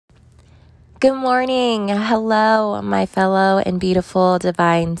Good morning. Hello, my fellow and beautiful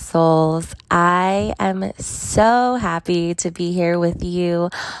divine souls. I am so happy to be here with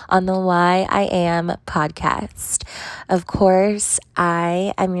you on the Why I Am podcast. Of course,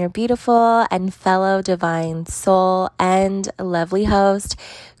 I am your beautiful and fellow divine soul and lovely host,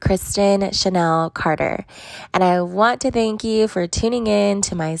 Kristen Chanel Carter. And I want to thank you for tuning in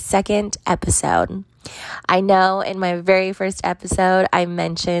to my second episode. I know in my very first episode, I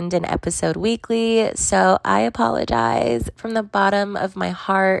mentioned an episode weekly, so I apologize from the bottom of my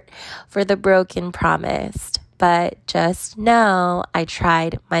heart for the broken promise. But just know I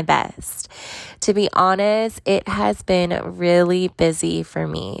tried my best. To be honest, it has been really busy for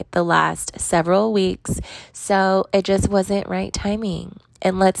me the last several weeks, so it just wasn't right timing.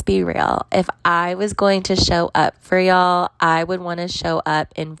 And let's be real, if I was going to show up for y'all, I would want to show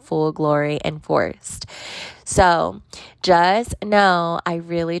up in full glory and force. So just know I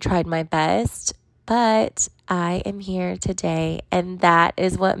really tried my best, but I am here today, and that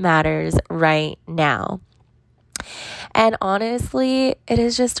is what matters right now. And honestly, it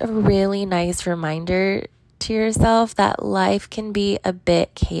is just a really nice reminder to yourself that life can be a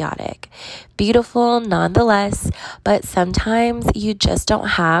bit chaotic. Beautiful nonetheless, but sometimes you just don't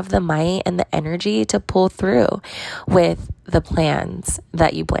have the might and the energy to pull through with the plans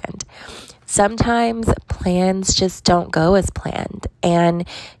that you planned. Sometimes plans just don't go as planned, and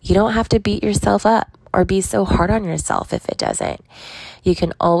you don't have to beat yourself up or be so hard on yourself if it doesn't. You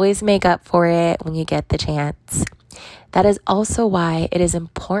can always make up for it when you get the chance. That is also why it is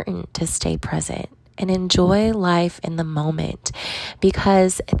important to stay present and enjoy life in the moment,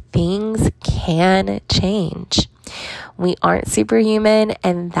 because things can change. We aren't superhuman,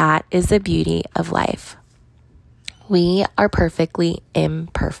 and that is the beauty of life. We are perfectly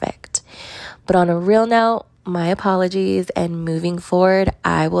imperfect. But on a real note, my apologies, and moving forward,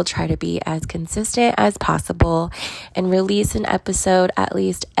 I will try to be as consistent as possible and release an episode at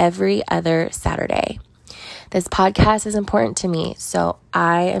least every other Saturday. This podcast is important to me, so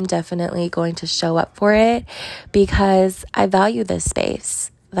I am definitely going to show up for it because I value this space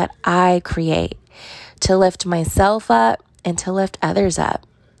that I create to lift myself up and to lift others up.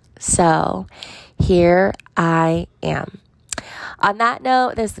 So here I am. On that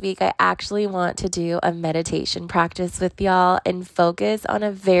note, this week I actually want to do a meditation practice with y'all and focus on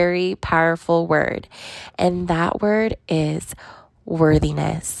a very powerful word, and that word is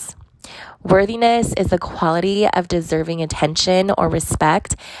worthiness. Worthiness is the quality of deserving attention or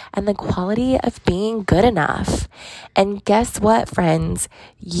respect and the quality of being good enough. And guess what, friends?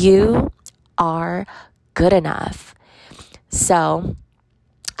 You are good enough. So,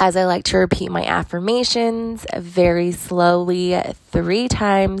 as I like to repeat my affirmations very slowly 3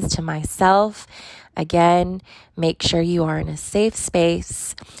 times to myself, again, make sure you are in a safe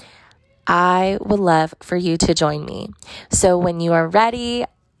space. I would love for you to join me. So when you are ready,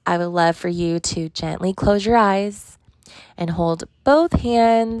 I would love for you to gently close your eyes and hold both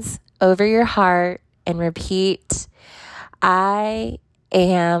hands over your heart and repeat, I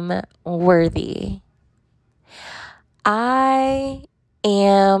am worthy. I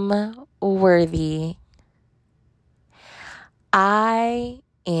am worthy. I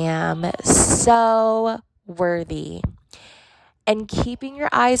am so worthy. And keeping your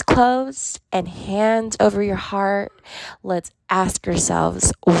eyes closed and hands over your heart, let's ask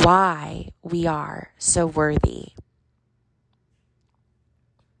ourselves why we are so worthy.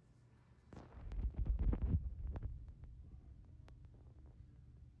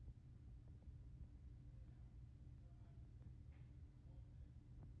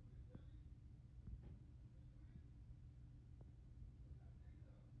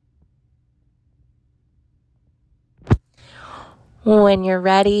 When you're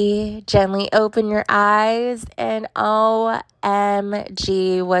ready, gently open your eyes, and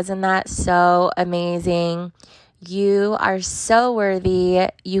OMG, wasn't that so amazing? You are so worthy.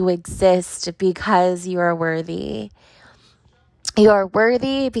 You exist because you are worthy. You are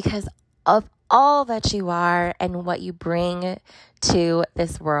worthy because of all that you are and what you bring to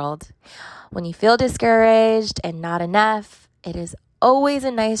this world. When you feel discouraged and not enough, it is always a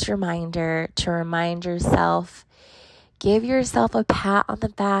nice reminder to remind yourself. Give yourself a pat on the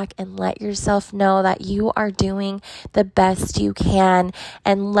back and let yourself know that you are doing the best you can,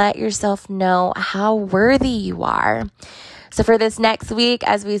 and let yourself know how worthy you are. So for this next week,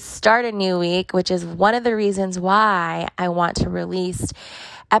 as we start a new week, which is one of the reasons why I want to release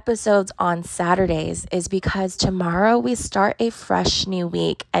episodes on Saturdays, is because tomorrow we start a fresh new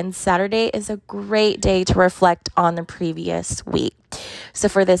week, and Saturday is a great day to reflect on the previous week. So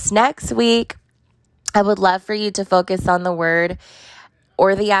for this next week, I would love for you to focus on the word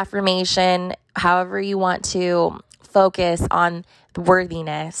or the affirmation, however you want to focus on the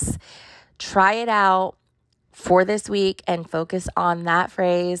worthiness. Try it out for this week and focus on that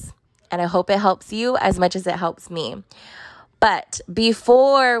phrase. And I hope it helps you as much as it helps me. But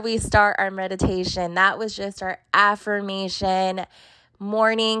before we start our meditation, that was just our affirmation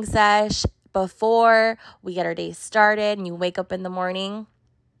morning sesh before we get our day started and you wake up in the morning.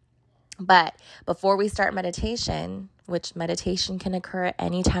 But before we start meditation, which meditation can occur at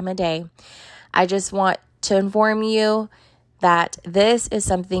any time of day, I just want to inform you that this is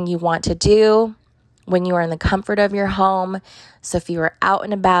something you want to do when you are in the comfort of your home. So if you are out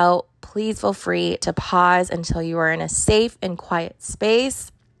and about, please feel free to pause until you are in a safe and quiet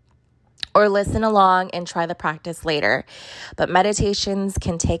space, or listen along and try the practice later. But meditations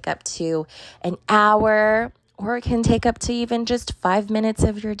can take up to an hour, or it can take up to even just 5 minutes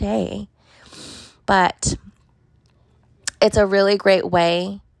of your day. But it's a really great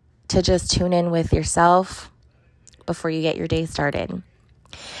way to just tune in with yourself before you get your day started.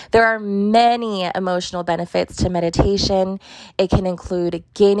 There are many emotional benefits to meditation. It can include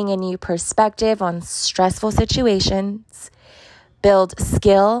gaining a new perspective on stressful situations, build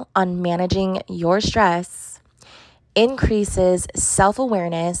skill on managing your stress, increases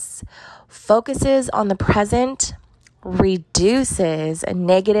self-awareness, focuses on the present, reduces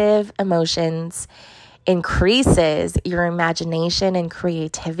negative emotions, increases your imagination and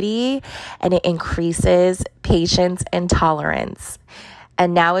creativity, and it increases patience and tolerance.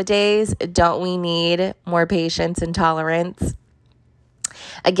 And nowadays, don't we need more patience and tolerance?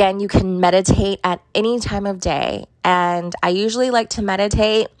 Again, you can meditate at any time of day. And I usually like to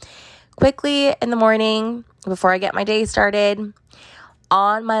meditate quickly in the morning before I get my day started.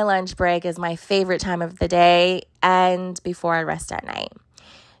 On my lunch break is my favorite time of the day, and before I rest at night.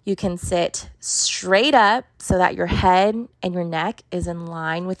 You can sit straight up so that your head and your neck is in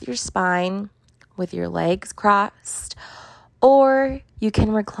line with your spine, with your legs crossed, or you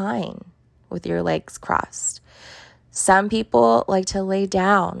can recline with your legs crossed. Some people like to lay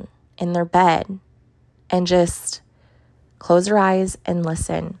down in their bed and just close your eyes and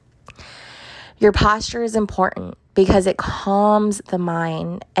listen. Your posture is important because it calms the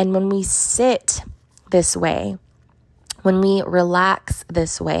mind. And when we sit this way, when we relax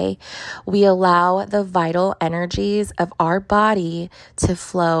this way, we allow the vital energies of our body to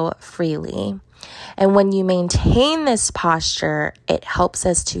flow freely. And when you maintain this posture, it helps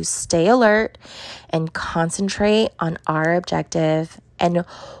us to stay alert and concentrate on our objective. And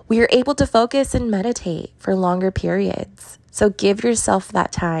we are able to focus and meditate for longer periods. So give yourself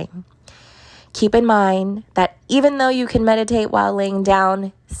that time. Keep in mind that even though you can meditate while laying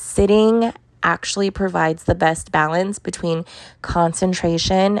down, sitting actually provides the best balance between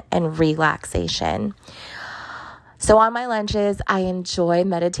concentration and relaxation. So on my lunches, I enjoy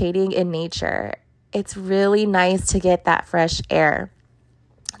meditating in nature. It's really nice to get that fresh air.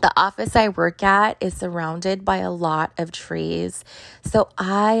 The office I work at is surrounded by a lot of trees, so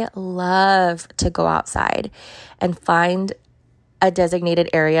I love to go outside and find a designated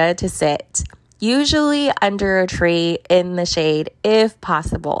area to sit, usually under a tree in the shade if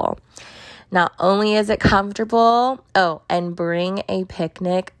possible. Not only is it comfortable, and bring a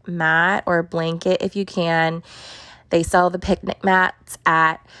picnic mat or a blanket if you can. They sell the picnic mats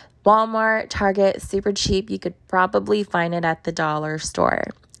at Walmart, Target, super cheap. You could probably find it at the dollar store.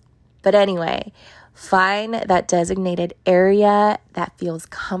 But anyway, find that designated area that feels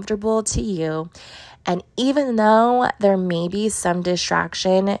comfortable to you. And even though there may be some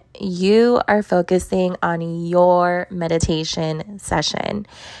distraction, you are focusing on your meditation session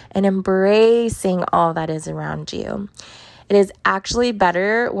and embracing all that is around you. It is actually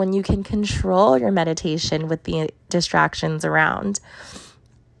better when you can control your meditation with the distractions around.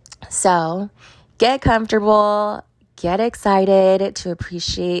 So get comfortable, get excited to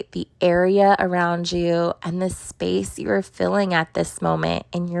appreciate the area around you and the space you are filling at this moment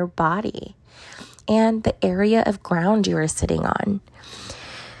in your body and the area of ground you are sitting on.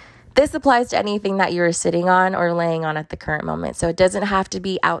 This applies to anything that you're sitting on or laying on at the current moment. So it doesn't have to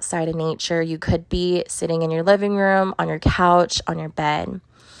be outside in nature. You could be sitting in your living room, on your couch, on your bed.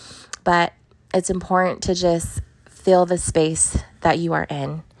 But it's important to just feel the space that you are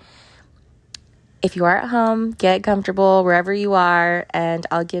in. If you are at home, get comfortable wherever you are, and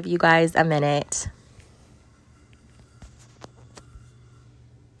I'll give you guys a minute.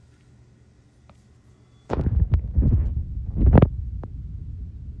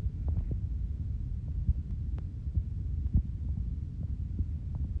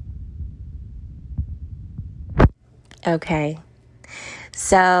 Okay,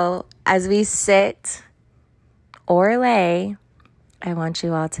 so as we sit or lay, I want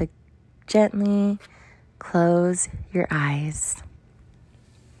you all to gently close your eyes.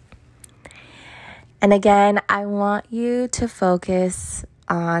 And again, I want you to focus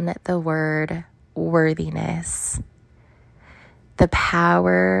on the word worthiness, the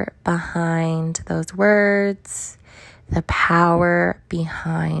power behind those words, the power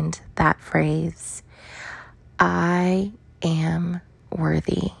behind that phrase. I am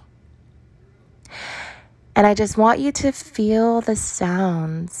worthy. And I just want you to feel the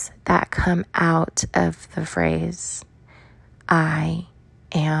sounds that come out of the phrase, I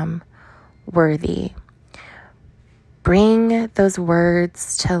am worthy. Bring those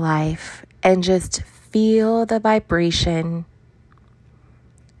words to life and just feel the vibration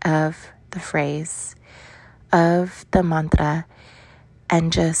of the phrase, of the mantra,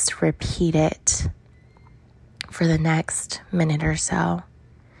 and just repeat it for the next minute or so.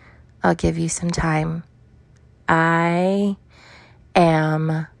 I'll give you some time. I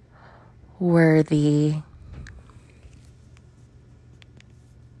am worthy.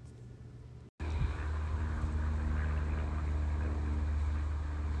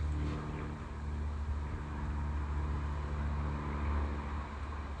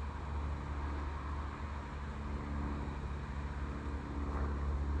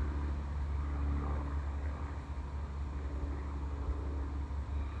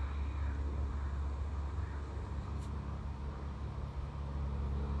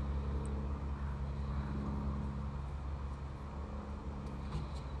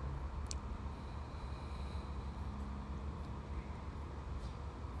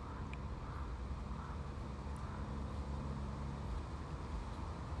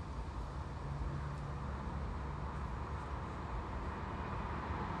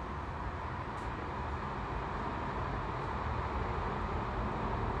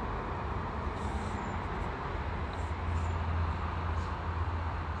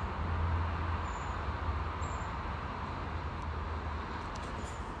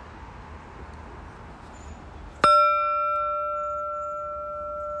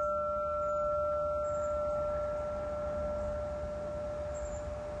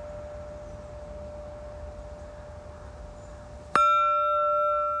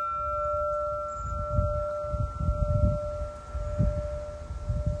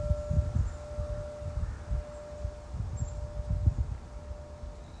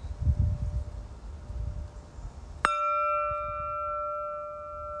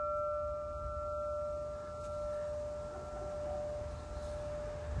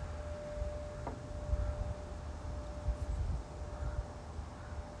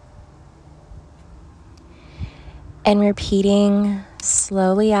 And repeating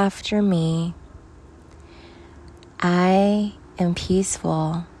slowly after me, I am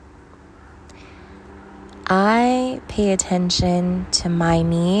peaceful. I pay attention to my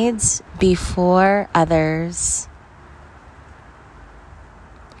needs before others.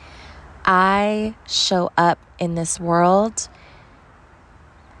 I show up in this world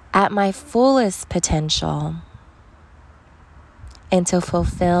at my fullest potential and to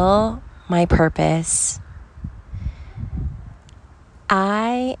fulfill my purpose.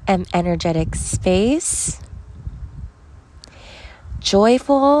 I am energetic space,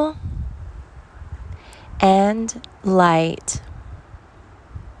 joyful, and light.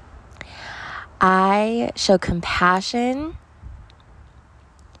 I show compassion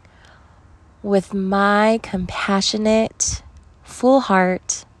with my compassionate, full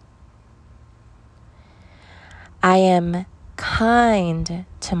heart. I am kind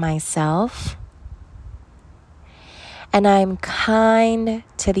to myself. And I'm kind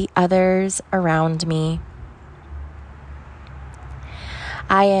to the others around me.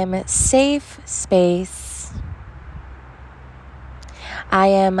 I am safe space. I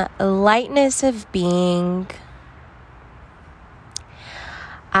am lightness of being.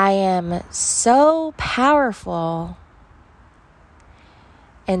 I am so powerful.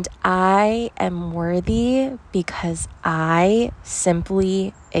 And I am worthy because I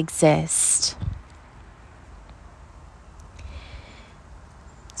simply exist.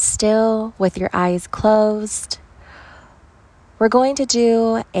 Still with your eyes closed, we're going to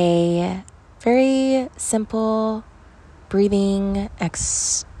do a very simple breathing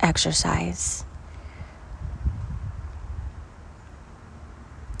exercise.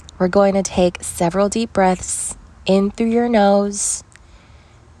 We're going to take several deep breaths in through your nose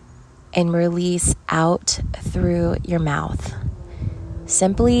and release out through your mouth.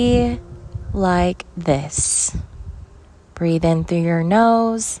 Simply like this. Breathe in through your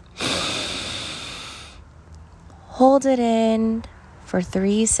nose. Hold it in for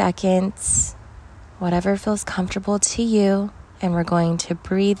 3 seconds, whatever feels comfortable to you, and we're going to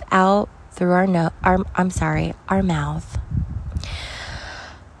breathe out through our mouth.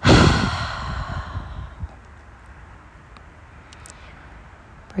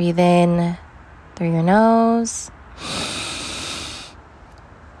 Breathe in through your nose.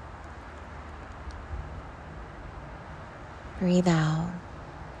 Breathe out.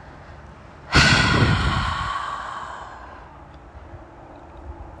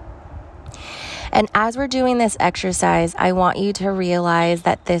 And as we're doing this exercise, I want you to realize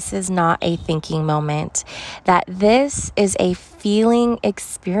that this is not a thinking moment, that this is a feeling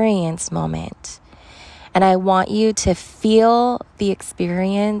experience moment. And I want you to feel the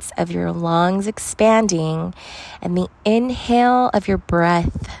experience of your lungs expanding and the inhale of your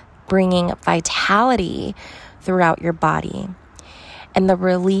breath bringing vitality throughout your body. And the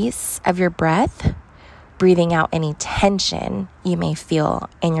release of your breath, breathing out any tension you may feel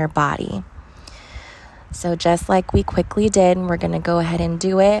in your body. So just like we quickly did, we're going to go ahead and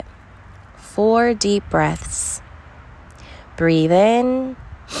do it. 4 deep breaths. Breathe in.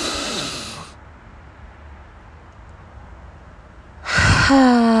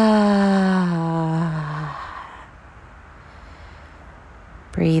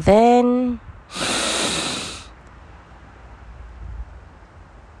 Breathe in.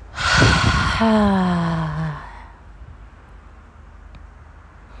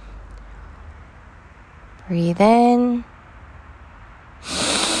 Breathe in.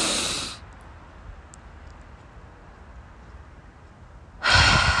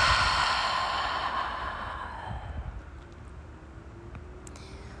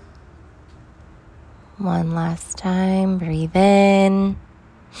 One last time. Breathe in.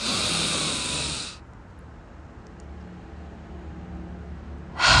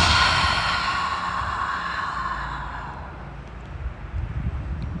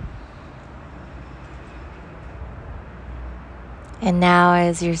 And now,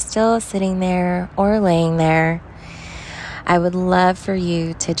 as you're still sitting there or laying there, I would love for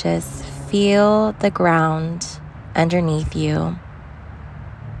you to just feel the ground underneath you.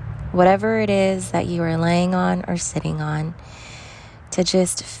 Whatever it is that you are laying on or sitting on, to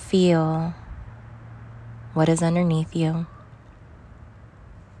just feel what is underneath you.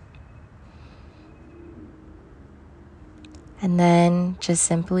 And then just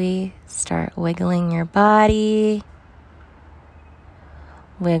simply start wiggling your body.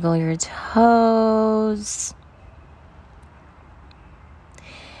 Wiggle your toes.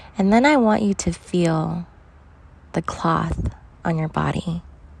 And then I want you to feel the cloth on your body.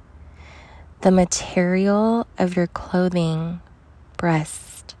 The material of your clothing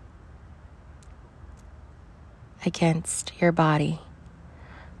pressed against your body.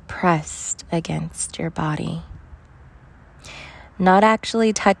 Pressed against your body. Not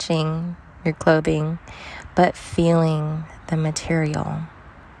actually touching your clothing, but feeling the material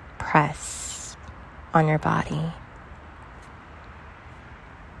press on your body.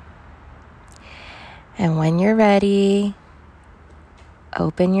 And when you're ready,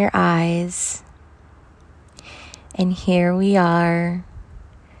 open your eyes. And here we are,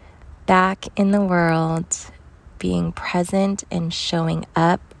 back in the world, being present and showing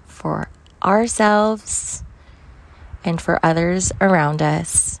up for ourselves and for others around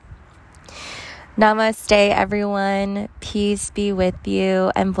us. Namaste, everyone. Peace be with you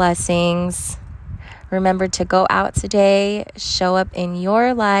and blessings. Remember to go out today, show up in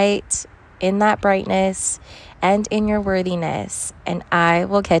your light, in that brightness, and in your worthiness. And I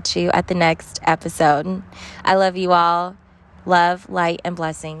will catch you at the next episode. I love you all. Love, light, and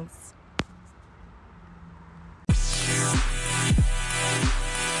blessings.